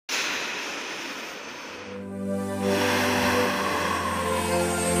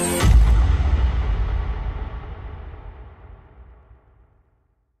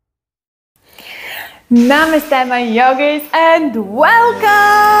Namaste my yogis and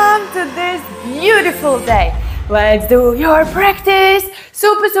welcome to this beautiful day. Let's do your practice.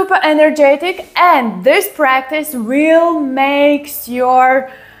 Super energetic, and this practice will make your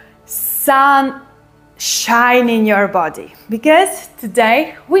sun shine in your body, because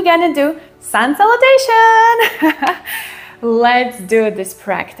today we're gonna do sun salutation. Let's do this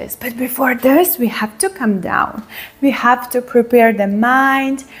practice, but before this we have to come down. We have to prepare the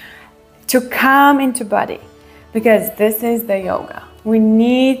mind to come into body, because this is the yoga. We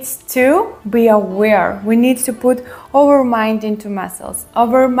need to be aware. We need to put our mind into muscles,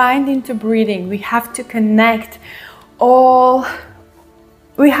 our mind into breathing. We have to connect all.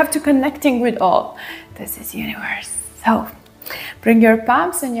 We have to connecting with all. This is universe. So bring your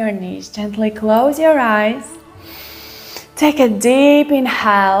palms on your knees. Gently close your eyes. Take a deep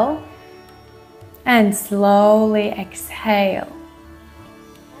inhale and slowly exhale.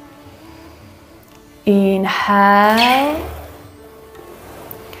 Inhale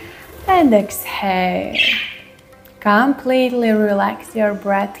and exhale. Completely relax your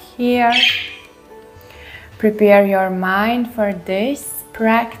breath here. Prepare your mind for this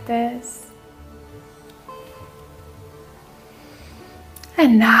practice.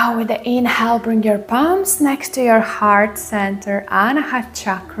 And now with the inhale, bring your palms next to your heart center, Anahata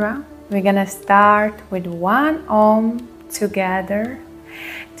chakra. We're gonna start with one Om together.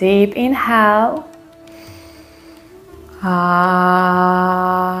 Deep inhale.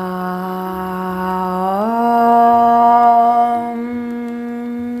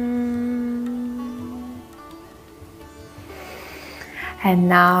 And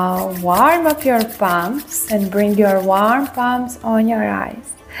now warm up your palms and bring your warm palms on your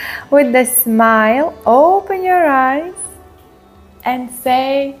eyes. With the smile, open your eyes and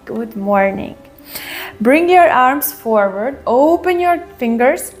say good morning. Bring your arms forward, open your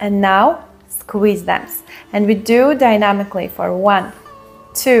fingers, and now squeeze them. And we do dynamically for 1,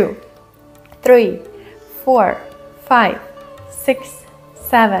 2, 3, 4, 5, 6,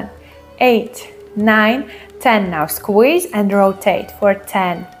 7, 8, 9, 10. Now squeeze and rotate for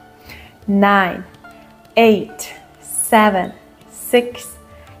 10, 9, 8, 7, 6,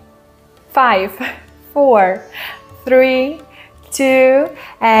 5, 4, 3, 2,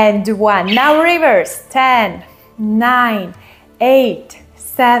 and 1. Now reverse. 10, 9, 8,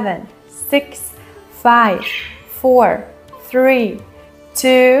 7, 6, 5, 4, 3,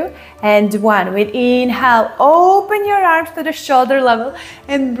 2, and 1. With inhale, open your arms to the shoulder level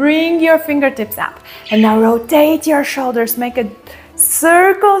and bring your fingertips up. And now rotate your shoulders, make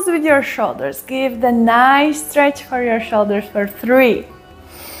circles with your shoulders. Give the nice stretch for your shoulders for 3,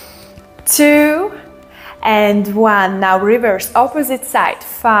 2, and 1. Now reverse, opposite side.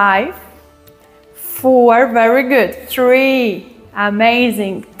 5, 4, very good. 3,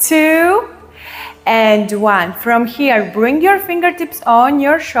 amazing. 2, and 1. From here, bring your fingertips on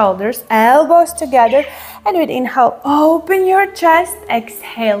your shoulders, elbows together, and with inhale, open your chest,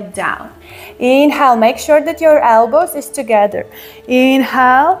 exhale down. Inhale, make sure that your elbows is together.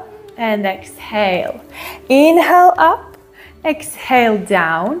 Inhale and exhale. Inhale up, exhale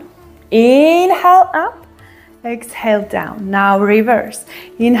down. Inhale up, exhale down. Now reverse.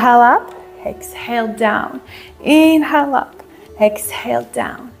 Inhale up, exhale down. Inhale up, exhale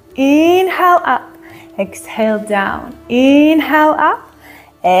down. Inhale up, exhale down. Inhale up,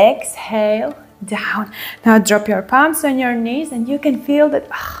 exhale down. Now drop your palms on your knees, and you can feel that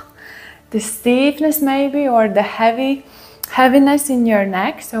the stiffness maybe, or the heaviness in your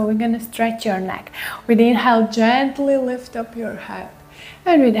neck. So we're gonna stretch your neck. With inhale, gently lift up your head,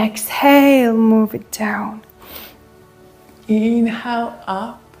 and with exhale, move it down. Inhale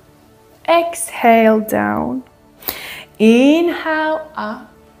up, exhale down. Inhale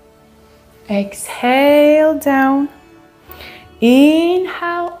up, exhale down.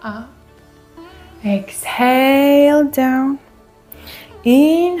 Inhale up, exhale down.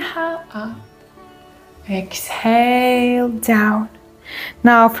 Inhale up, exhale down.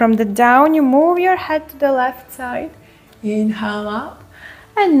 Now from the down, you move your head to the left side. Inhale up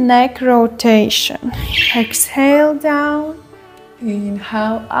and neck rotation. Exhale down.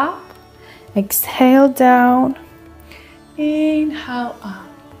 Inhale up, exhale down. Inhale up,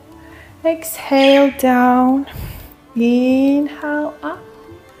 exhale down. Inhale up,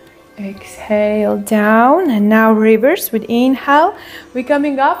 exhale down. And now reverse. With inhale, we're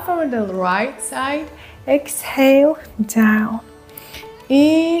coming up from the right side. Exhale down.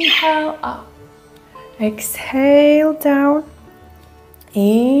 Inhale up, exhale down.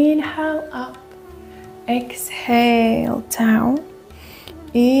 Inhale up, exhale down,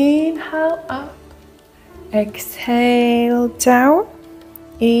 inhale up, exhale down,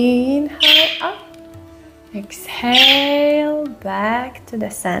 inhale up, exhale back to the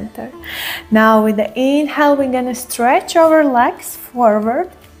center. Now with the inhale, we're gonna stretch our legs forward.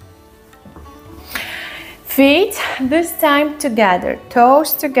 Feet this time together,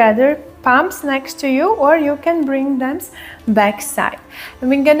 toes together, palms next to you, or you can bring them back side. And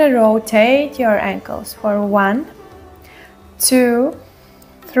we're gonna rotate your ankles for 1, 2,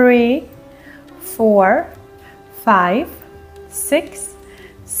 3, 4, 5, 6,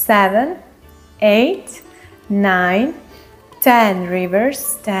 7, 8, 9, 10.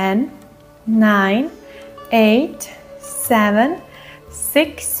 Reverse. 10, 9, 8, 7,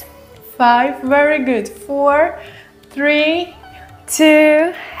 6, 5. Very good. 4, 3,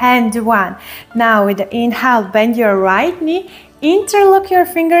 2, and 1. Now with the inhale, bend your right knee, interlock your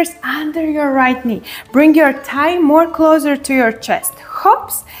fingers under your right knee. Bring your thigh more closer to your chest.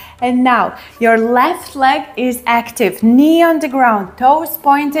 Hops. And now your left leg is active, knee on the ground, toes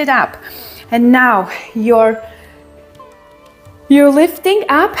pointed up. And now you're lifting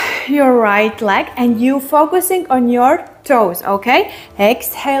up your right leg and you focusing on your toes, okay?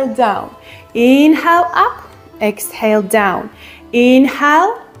 Exhale down, inhale up, exhale down,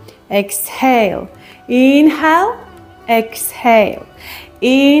 inhale, exhale, inhale, exhale,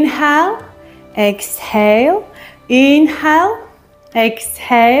 inhale, exhale, inhale,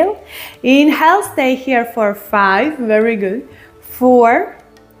 exhale, inhale, stay here for 5, very good, 4,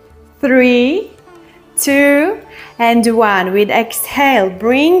 3, 2, and 1. With exhale,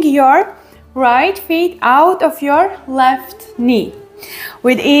 bring your right feet out of your left knee.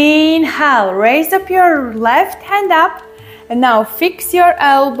 With inhale, raise up your left hand up, and now fix your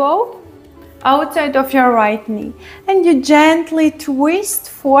elbow outside of your right knee, and you gently twist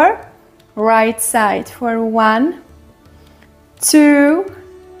for right side for 1, 2,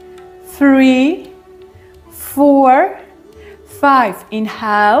 3, 4, 5.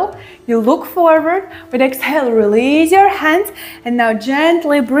 Inhale, you look forward. With exhale, release your hands, and now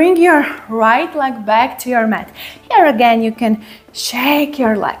gently bring your right leg back to your mat. Here again, you can shake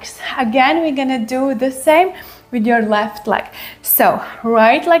your legs. Again, we're gonna do the same with your left leg. So,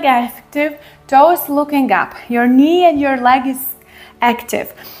 right leg active, toes looking up. Your knee and your leg is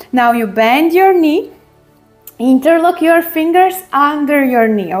active. Now you bend your knee, interlock your fingers under your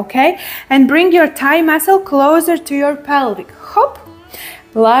knee, okay? And bring your thigh muscle closer to your pelvic. Hop.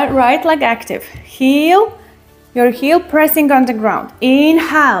 Right leg active. Heel, your heel pressing on the ground.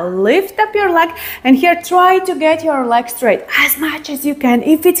 Inhale, lift up your leg, and here try to get your leg straight as much as you can.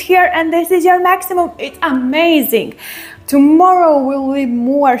 If it's here and this is your maximum, it's amazing. Tomorrow will be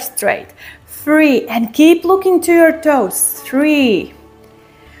more straight. 3, and keep looking to your toes. 3,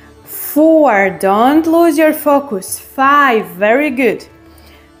 4, don't lose your focus. 5, very good.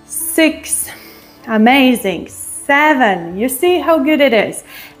 6, amazing. 7, you see how good it is.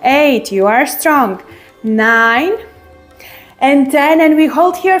 8, you are strong. 9 and 10, and we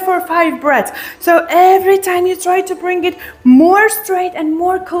hold here for 5 breaths. So every time you try to bring it more straight and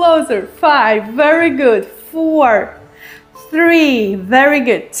more closer. 5, very good. 4, 3, very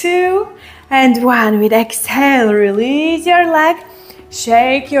good. 2 and 1. With exhale, release your leg.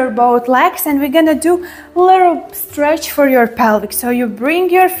 Shake your both legs, and we're gonna do a little stretch for your pelvic. So you bring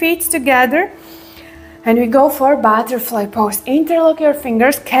your feet together, and we go for butterfly pose. Interlock your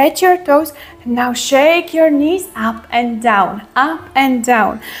fingers, catch your toes, and now shake your knees up and down, up and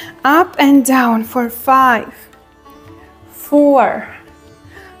down, up and down for 5, 4,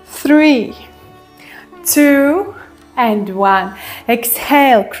 3, 2, and 1.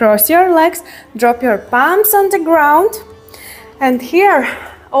 Exhale, cross your legs, drop your palms on the ground, and here,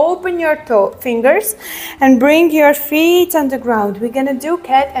 open your fingers and bring your feet on the ground. We're gonna do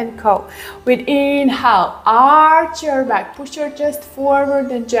cat and cow. With inhale, arch your back, push your chest forward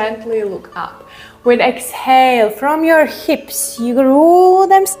and gently look up. With exhale, from your hips, you roll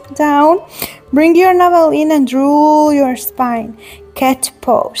them down, bring your navel in and roll your spine. Cat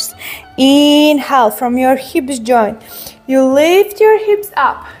pose. Inhale, from your hips join. You lift your hips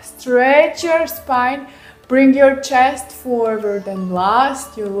up, stretch your spine, bring your chest forward, and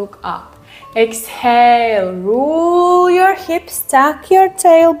last you look up. Exhale, roll your hips, tuck your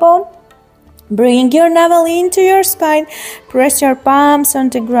tailbone, bring your navel into your spine, press your palms on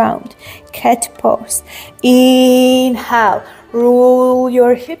the ground. Cat pose. Inhale, roll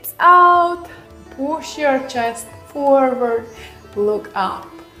your hips out, push your chest forward, look up.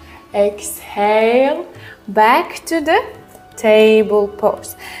 Exhale, back to the table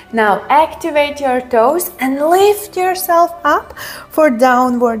pose. Now activate your toes and lift yourself up for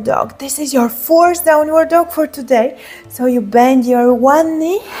downward dog. This is your fourth downward dog for today. So you bend your one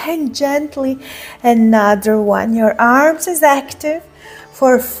knee and gently another one. Your arms is active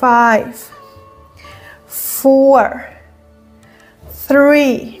for 5, 4,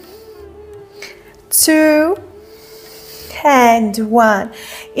 3, 2, and 1.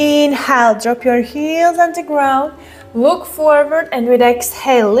 Inhale, drop your heels on the ground, look forward, and with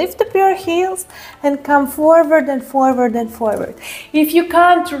exhale, lift up your heels and come forward and forward and forward. If you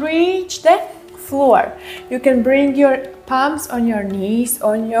can't reach the floor, you can bring your palms on your knees,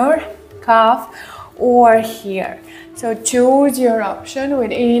 on your calf, or here. So choose your option.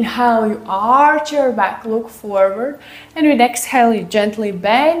 With inhale, you arch your back, look forward. And with exhale, you gently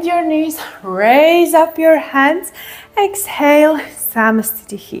bend your knees, raise up your hands. Exhale,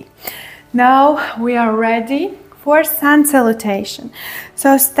 Samastitihi. Now we are ready for sun salutation.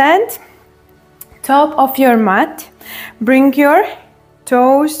 So stand top of your mat. Bring your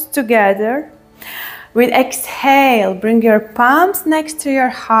toes together. With exhale, bring your palms next to your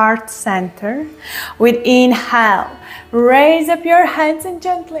heart center. With inhale, raise up your hands and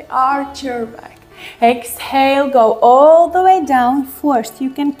gently arch your back. Exhale, go all the way down. First, you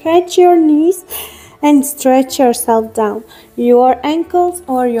can catch your knees and stretch yourself down. Your ankles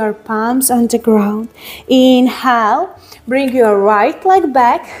or your palms on the ground. Inhale, bring your right leg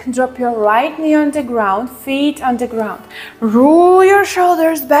back. Drop your right knee on the ground, feet on the ground. Roll your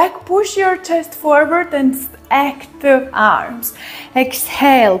shoulders back, push your chest forward and active arms.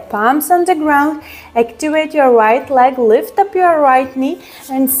 Exhale, palms on the ground. Activate your right leg, lift up your right knee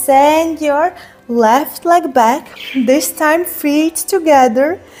and send your left leg back. This time feet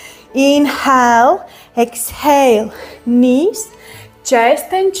together. Inhale, exhale, knees,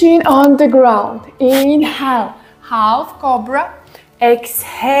 chest and chin on the ground. Inhale, half cobra.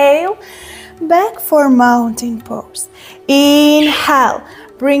 Exhale, back for mountain pose. Inhale,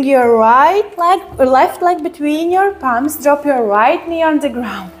 bring your right leg or left leg between your palms. Drop your right knee on the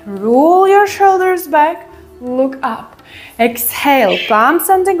ground. Roll your shoulders back, look up. Exhale, palms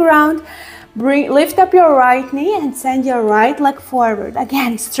on the ground. Lift up your right knee and send your right leg forward.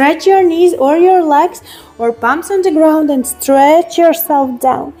 Again, stretch your knees or your legs or palms on the ground and stretch yourself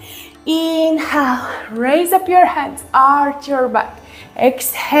down. Inhale, raise up your hands, arch your back.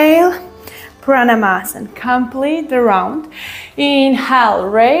 Exhale, Pranamasana. Complete the round. Inhale,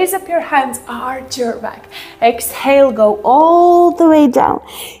 raise up your hands, arch your back. Exhale, go all the way down.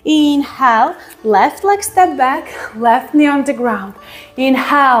 Inhale, left leg step back, left knee on the ground.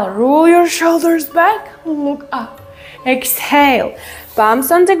 Inhale, roll your shoulders back, look up. Exhale,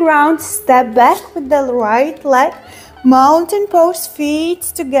 palms on the ground, step back with the right leg. Mountain pose, feet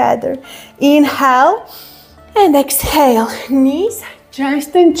together. Inhale and exhale, knees,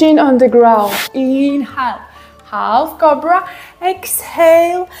 chest and chin on the ground. Inhale, half cobra.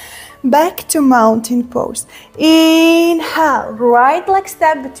 Exhale, back to mountain pose. Inhale, right leg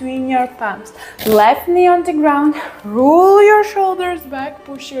step between your palms. Left knee on the ground. Roll your shoulders back,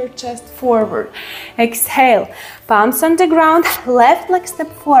 push your chest forward. Exhale, palms on the ground. Left leg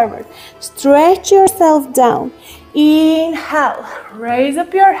step forward. Stretch yourself down. Inhale, raise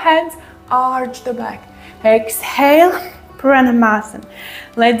up your hands, arch the back. Exhale, Pranamasana.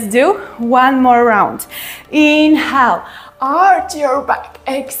 Let's do one more round. Inhale, arch your back.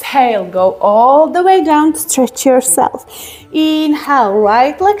 Exhale, go all the way down, stretch yourself. Inhale,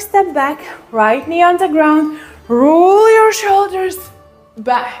 right leg step back, right knee on the ground. Roll your shoulders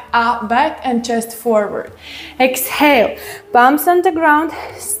back, back and chest forward. Exhale, palms on the ground.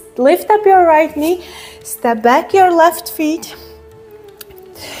 Lift up your right knee, step back your left feet.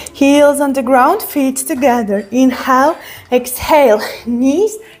 Heels on the ground, feet together. Inhale, exhale,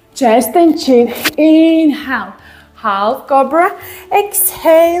 knees, chest and chin. Inhale, half cobra.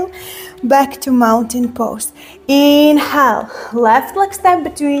 Exhale, back to mountain pose. Inhale, left leg step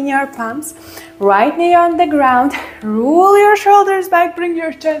between your palms. Right knee on the ground. Roll your shoulders back, bring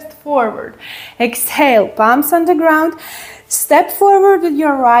your chest forward. Exhale, palms on the ground. Step forward with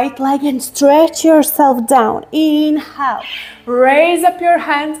your right leg and stretch yourself down. Inhale, raise up your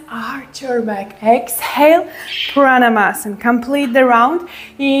hands, arch your back. Exhale, Pranamasana. Complete the round.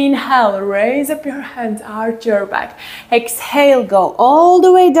 Inhale, raise up your hands, arch your back. Exhale, go all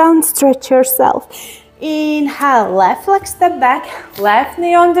the way down, stretch yourself. Inhale, left leg step back, left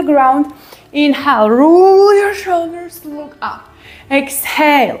knee on the ground. Inhale, roll your shoulders, look up.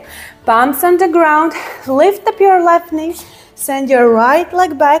 Exhale, palms on the ground, lift up your left knee. Send your right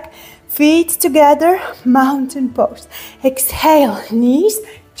leg back, feet together, mountain pose. Exhale, knees,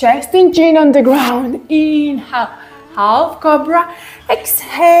 chest and chin on the ground. Inhale, half cobra.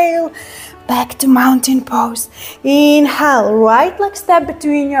 Exhale, back to mountain pose. Inhale, right leg step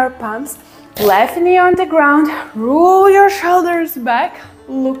between your palms. Left knee on the ground. Roll your shoulders back.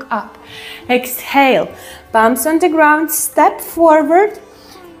 Look up. Exhale, palms on the ground. Step forward.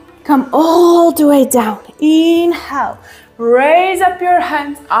 Come all the way down. Inhale, raise up your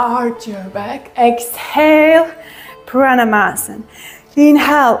hands. Arch your back. Exhale, Pranamasana.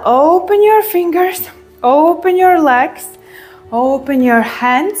 Inhale, open your fingers. Open your legs. Open your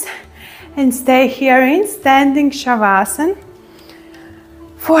hands. And stay here in standing Shavasana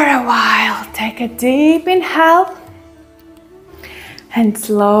for a while. Take a deep inhale and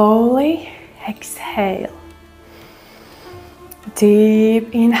slowly exhale.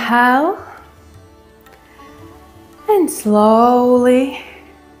 Deep inhale and slowly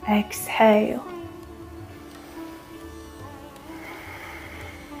exhale.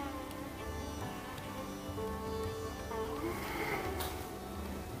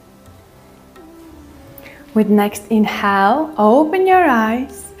 With next inhale, open your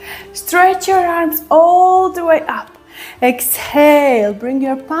eyes, stretch your arms all the way up. Exhale, bring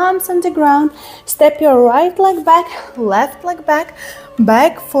your palms on the ground, step your right leg back, left leg back,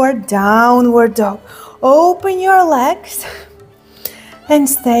 back for downward dog. Open your legs and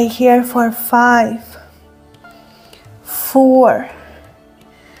stay here for 5, 4,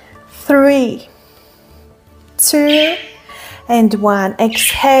 3, 2, and 1.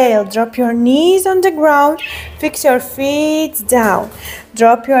 Exhale, drop your knees on the ground, fix your feet down.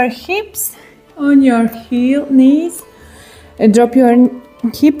 Drop your hips on your knees, and drop your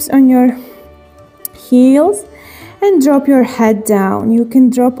hips on your heels, and drop your head down. You can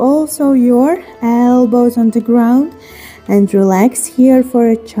drop also your elbows on the ground and relax here for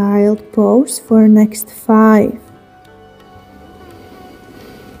a child pose for next 5,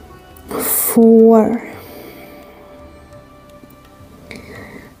 4,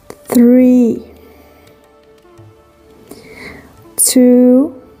 3,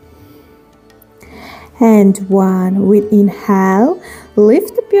 2, and 1. With inhale,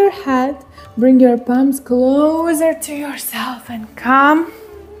 lift up your head, bring your palms closer to yourself and come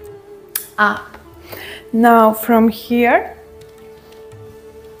up. Now from here,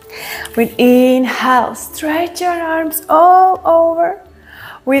 with inhale, stretch your arms all over.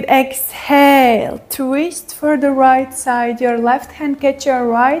 With exhale, twist for the right side. Your left hand catch your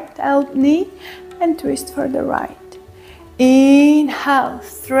right knee and twist for the right. Inhale,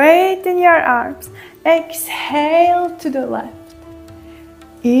 straighten your arms. Exhale to the left.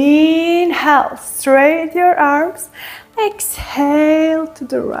 Inhale, straighten your arms. Exhale to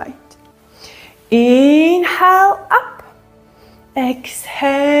the right. Inhale, up.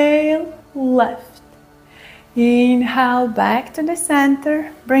 Exhale, left. Inhale, back to the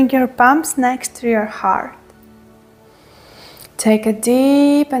center. Bring your palms next to your heart. Take a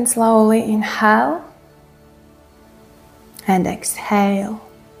deep and slowly inhale and exhale.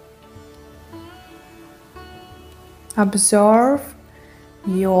 Observe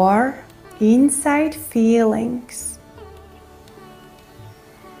your inside feelings.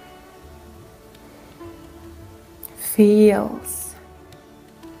 Feels.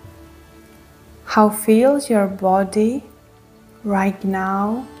 How feels your body right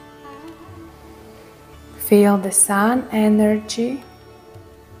now? Feel the sun energy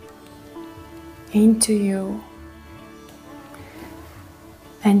into you.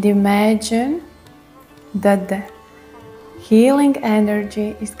 And imagine that the healing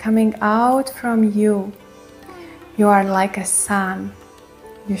energy is coming out from you. You are like a sun.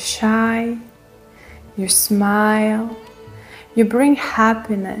 You shine, you smile, you bring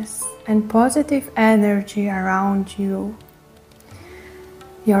happiness and positive energy around you.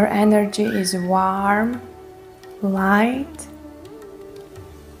 Your energy is warm, light,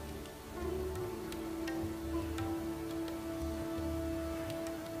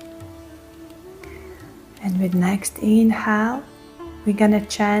 and with next inhale, we're gonna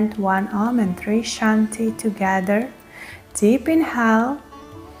chant 1 Om and 3 Shanti together. Deep inhale.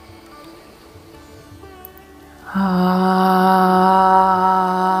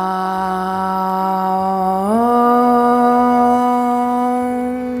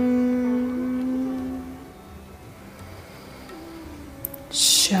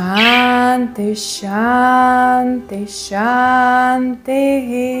 Shanti, Shanti, Shanti.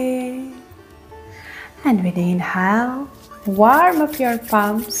 And with the inhale, warm up your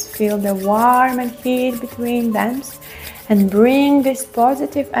palms, feel the warm and heat between them, and bring this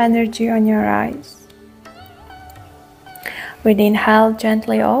positive energy on your eyes. With the inhale,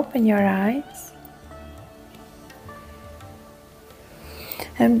 gently open your eyes.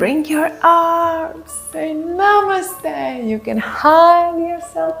 And bring your arms. Say namaste. You can hug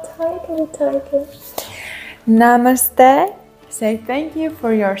yourself tightly, tightly. Namaste. Say thank you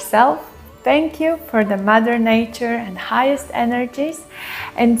for yourself. Thank you for the Mother Nature and highest energies.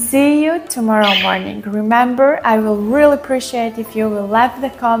 And see you tomorrow morning. Remember, I will really appreciate if you will leave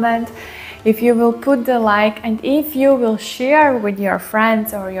the comment, if you will put the like, and if you will share with your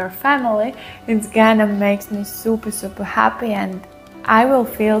friends or your family. It's gonna make me super, super happy, and I will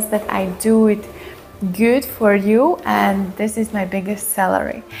feel that I do it good for you, and this is my biggest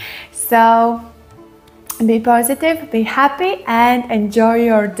salary. So be positive, be happy, and enjoy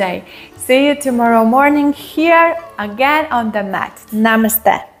your day. See you tomorrow morning here again on the mat.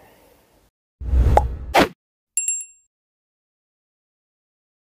 Namaste.